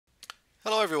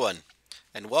Hello everyone,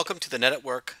 and welcome to the Net at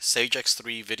Work Sage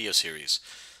X3 video series.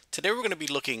 Today we're going to be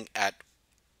looking at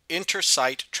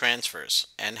Intersite Transfers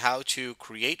and how to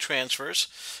create transfers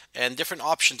and different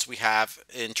options we have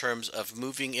in terms of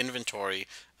moving inventory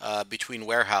between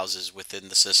warehouses within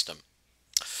the system.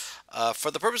 For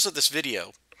the purpose of this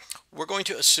video, we're going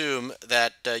to assume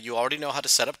that you already know how to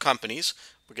set up companies.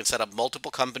 We can set up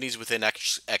multiple companies within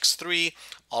X3.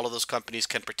 All of those companies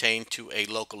can pertain to a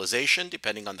localization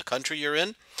depending on the country you're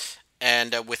in.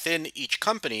 And within each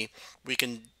company, we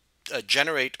can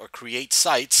generate or create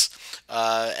sites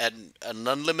and an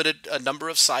unlimited number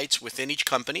of sites within each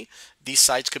company. These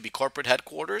sites could be corporate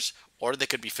headquarters or they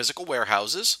could be physical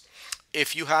warehouses.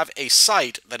 If you have a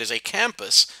site that is a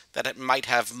campus that it might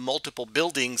have multiple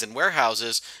buildings and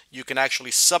warehouses, you can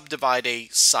actually subdivide a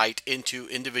site into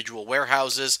individual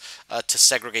warehouses to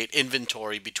segregate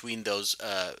inventory between those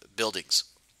buildings.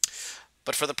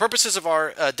 But for the purposes of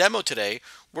our demo today,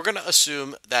 we're going to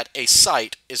assume that a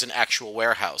site is an actual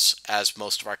warehouse, as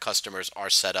most of our customers are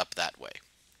set up that way.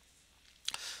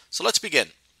 So let's begin.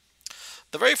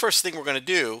 The very first thing we're going to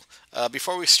do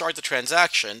before we start the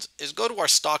transactions is go to our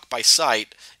stock by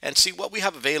site and see what we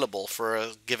have available for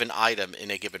a given item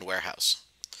in a given warehouse.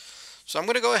 So I'm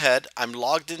going to go ahead, I'm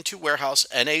logged into warehouse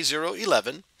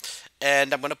NA011,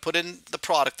 and I'm going to put in the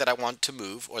product that I want to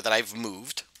move or that I've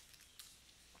moved.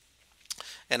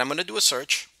 And I'm going to do a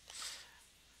search.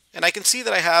 And I can see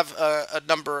that I have a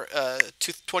number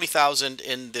 20,000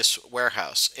 in this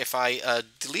warehouse. If I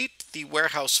delete the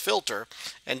warehouse filter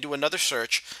and do another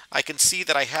search, I can see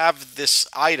that I have this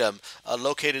item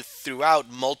located throughout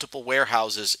multiple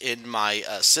warehouses in my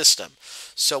system.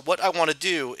 So what I want to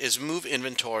do is move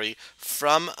inventory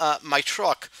from my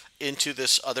truck into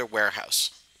this other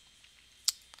warehouse.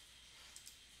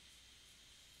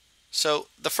 So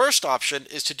the first option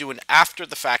is to do an after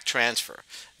the fact transfer.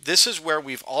 This is where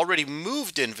we've already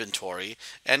moved inventory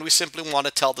and we simply want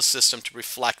to tell the system to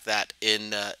reflect that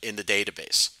in the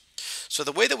database. So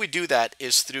the way that we do that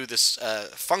is through this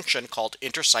function called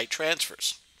Intersite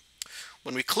Transfers.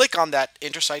 When we click on that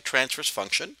Intersite Transfers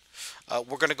function,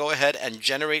 we're going to go ahead and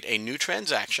generate a new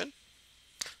transaction.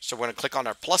 So we're going to click on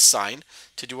our plus sign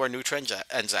to do our new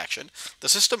transaction. The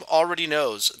system already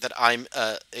knows that I'm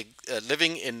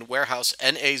living in warehouse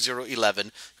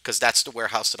NA011 because that's the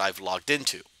warehouse that I've logged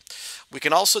into. We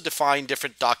can also define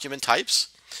different document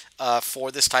types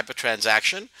for this type of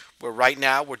transaction, where right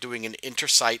now we're doing an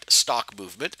intersite stock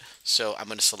movement. So I'm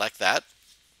going to select that.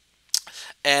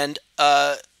 And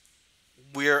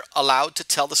we're allowed to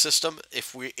tell the system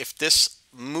if this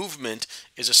movement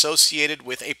is associated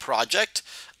with a project,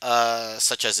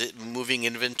 such as moving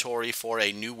inventory for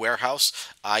a new warehouse.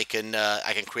 I can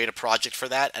create a project for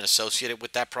that and associate it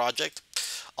with that project.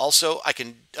 Also, I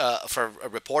can, for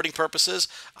reporting purposes,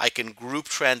 I can group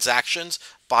transactions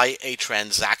by a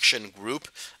transaction group.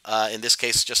 In this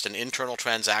case, just an internal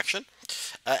transaction.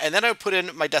 And then I put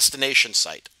in my destination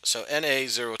site, so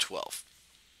NA012.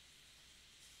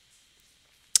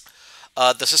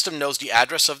 The system knows the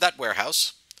address of that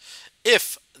warehouse.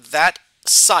 If that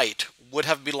site would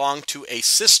have belonged to a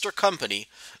sister company,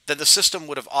 then the system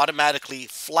would have automatically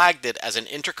flagged it as an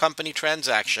intercompany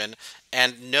transaction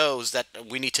and knows that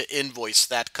we need to invoice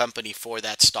that company for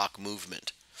that stock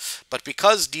movement. But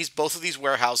because both of these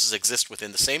warehouses exist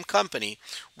within the same company,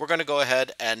 we're going to go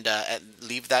ahead and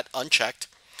leave that unchecked.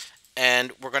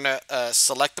 And we're going to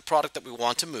select the product that we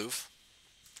want to move,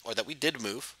 or that we did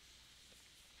move.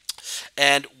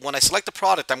 And when I select the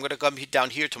product, I'm going to come down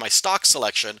here to my stock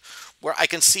selection, where I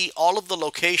can see all of the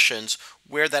locations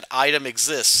where that item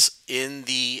exists in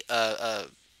the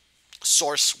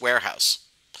source warehouse.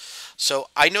 So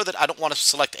I know that I don't want to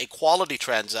select a quality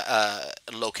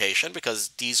location because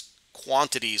these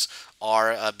quantities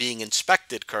are being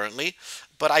inspected currently,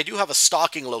 but I do have a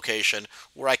stocking location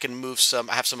where I can move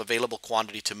I have some available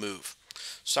quantity to move.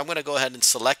 So I'm going to go ahead and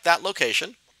select that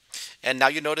location. And now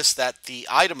you notice that the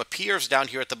item appears down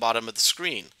here at the bottom of the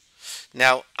screen.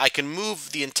 Now I can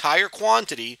move the entire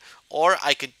quantity, or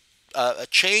I could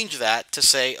change that to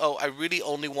say, oh, I really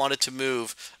only wanted to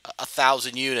move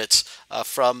 1,000 units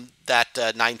from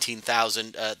that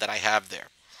 19,000 that I have there.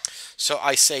 So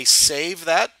I say save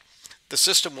that. The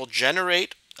system will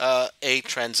generate a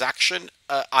transaction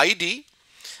ID,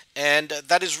 and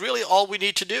that is really all we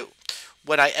need to do.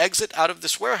 When I exit out of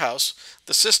this warehouse,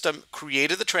 the system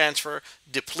created the transfer,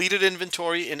 depleted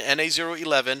inventory in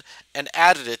NA011, and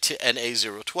added it to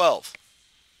NA012.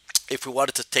 If we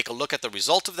wanted to take a look at the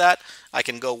result of that, I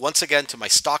can go once again to my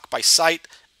stock by site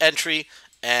entry,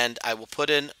 and I will put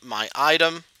in my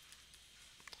item.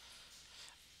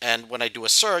 And when I do a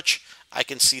search, I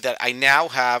can see that I now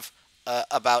have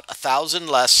about 1,000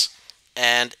 less.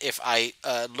 And if I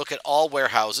look at all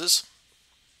warehouses,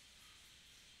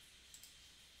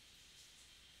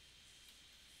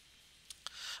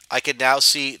 I can now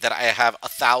see that I have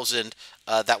 1,000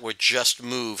 that were just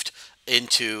moved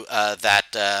into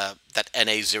that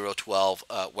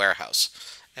NA012 warehouse,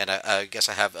 and I guess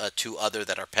I have two other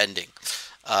that are pending.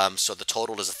 So the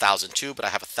total is 1,002, but I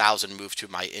have 1,000 moved to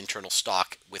my internal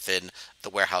stock within the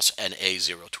warehouse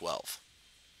NA012.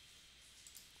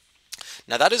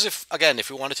 Now that is if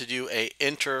we wanted to do a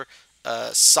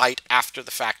site after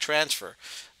the fact transfer,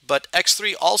 but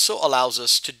X3 also allows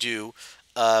us to do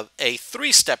a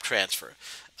three-step transfer,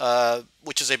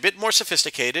 which is a bit more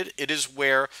sophisticated. It is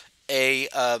where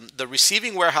the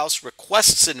receiving warehouse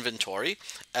requests inventory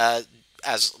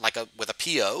as like with a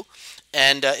PO,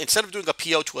 and instead of doing a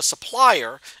PO to a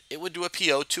supplier, it would do a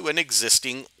PO to an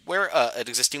existing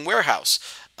warehouse.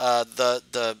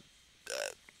 The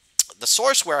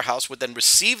source warehouse would then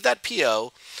receive that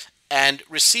PO and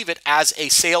receive it as a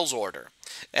sales order.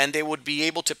 And they would be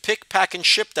able to pick, pack, and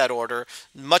ship that order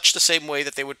much the same way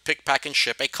that they would pick, pack, and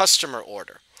ship a customer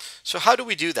order. So how do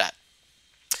we do that?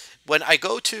 When I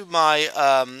go to my,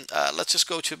 let's just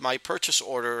go to my purchase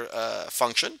order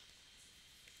function.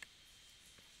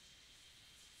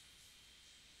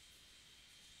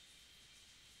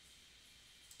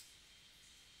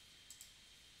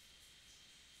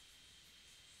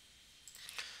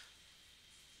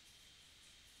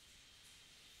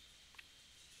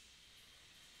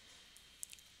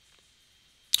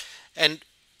 And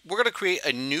we're going to create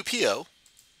a new PO.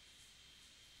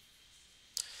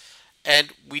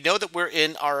 And we know that we're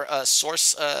in our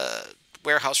source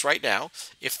warehouse right now.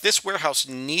 If this warehouse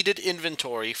needed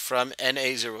inventory from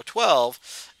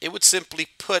NA012, it would simply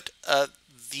put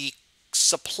the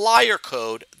supplier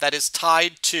code that is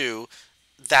tied to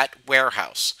that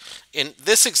warehouse. In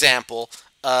this example,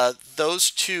 those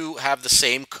two have the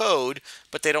same code,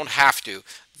 but they don't have to.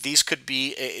 These could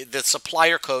be, the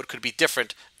supplier code could be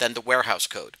different than the warehouse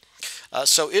code.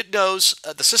 So it knows,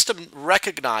 the system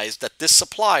recognized that this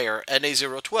supplier,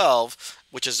 NA012,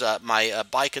 which is my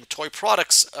bike and toy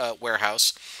products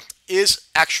warehouse, is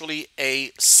actually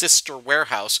a sister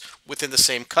warehouse within the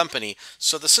same company.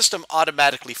 So the system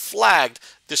automatically flagged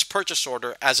this purchase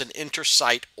order as an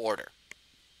intersite order.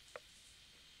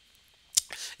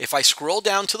 If I scroll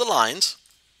down to the lines,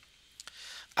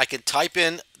 I can type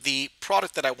in the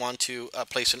product that I want to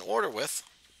place an order with,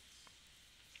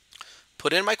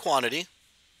 put in my quantity,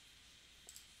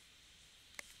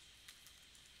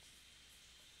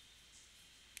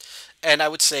 and I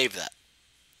would save that.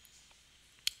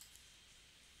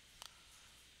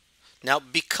 Now,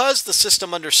 because the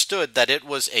system understood that it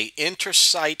was an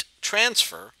intersite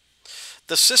transfer,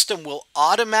 the system will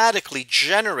automatically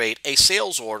generate a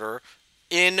sales order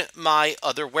in my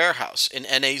other warehouse in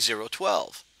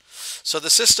NA012. So the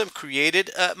system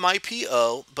created my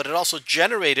PO, but it also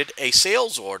generated a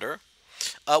sales order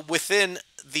within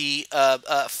the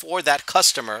for that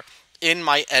customer in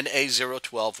my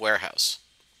NA012 warehouse.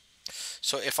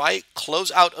 So if I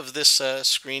close out of this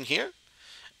screen here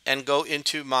and go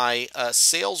into my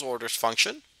sales orders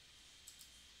function,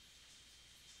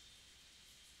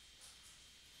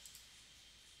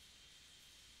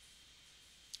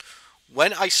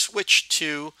 when I switch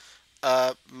to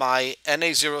my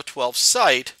NA012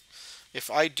 site,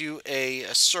 if I do a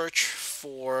search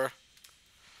for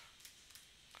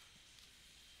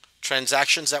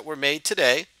transactions that were made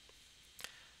today,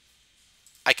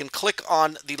 I can click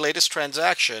on the latest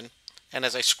transaction, and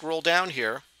as I scroll down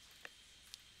here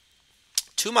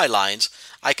to my lines,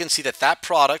 I can see that that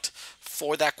product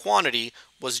for that quantity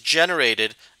was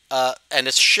generated and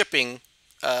it's shipping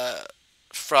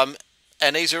from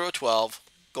NA012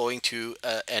 going to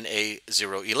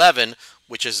NA011,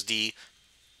 which is the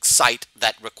site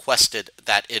that requested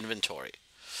that inventory.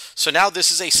 So now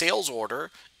this is a sales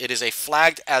order. It is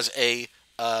flagged as a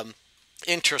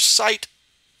intersite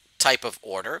type of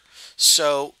order.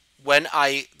 So when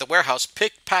the warehouse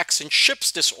packs, and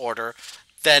ships this order,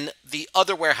 then the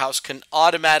other warehouse can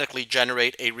automatically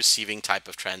generate a receiving type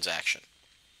of transaction.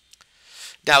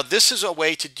 Now, this is a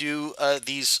way to do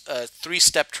these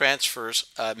three-step transfers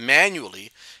manually.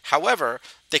 However,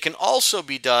 they can also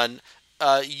be done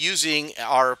using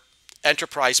our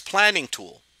enterprise planning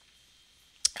tool.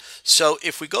 So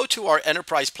if we go to our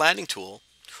enterprise planning tool,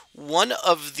 one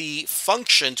of the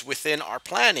functions within our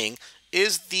planning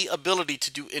is the ability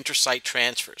to do intersite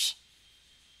transfers.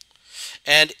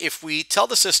 And if we tell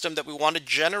the system that we want to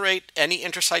generate any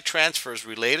intersite transfers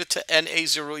related to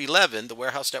NA011, the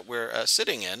warehouse that we're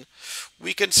sitting in,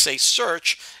 we can say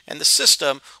search, and the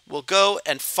system will go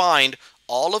and find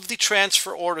all of the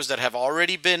transfer orders that have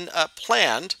already been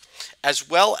planned, as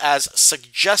well as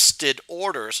suggested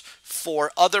orders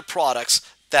for other products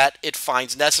that it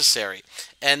finds necessary.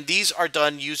 And these are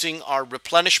done using our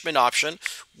replenishment option.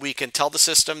 We can tell the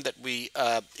system that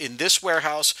in this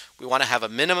warehouse, we want to have a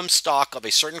minimum stock of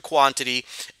a certain quantity,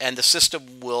 and the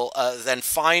system will then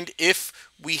find if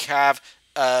we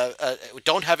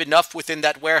don't have enough within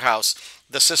that warehouse.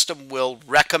 The system will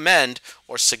recommend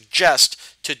or suggest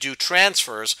to do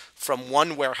transfers from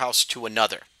one warehouse to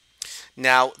another.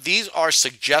 Now, these are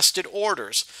suggested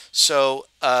orders, so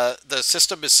the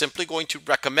system is simply going to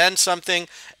recommend something,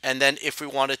 and then if we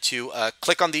wanted to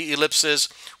click on the ellipses,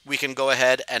 we can go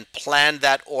ahead and plan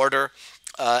that order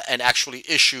and actually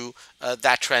issue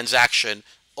that transaction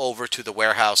over to the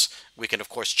warehouse. We can, of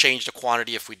course, change the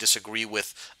quantity if we disagree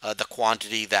with the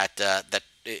quantity that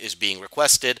is being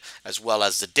requested, as well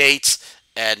as the dates,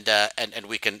 and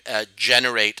we can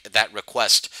generate that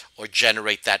request or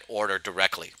generate that order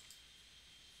directly.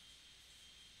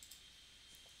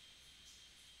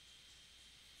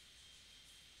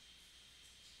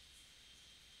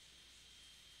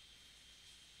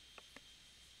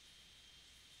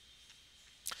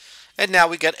 And now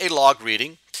we get a log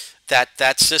reading that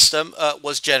that system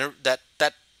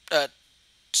that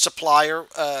supplier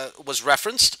was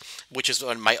referenced, which is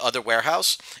on my other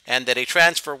warehouse, and that a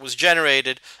transfer was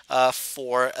generated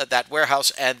for that warehouse,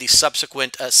 and the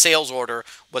subsequent sales order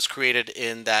was created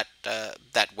in that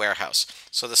warehouse.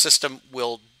 So the system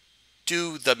will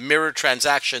do the mirror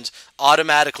transactions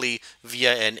automatically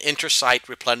via an Intersite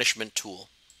replenishment tool.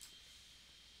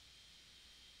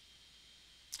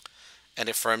 And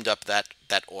it firmed up that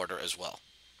order as well.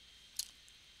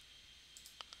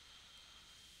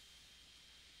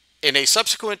 In a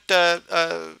subsequent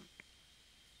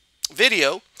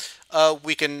video,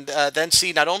 we can then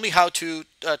see not only how to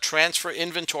transfer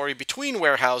inventory between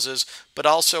warehouses, but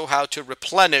also how to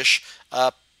replenish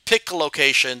pick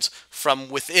locations from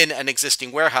within an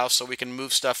existing warehouse, so we can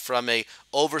move stuff from a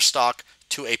overstock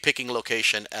to a picking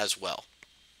location as well.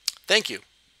 Thank you.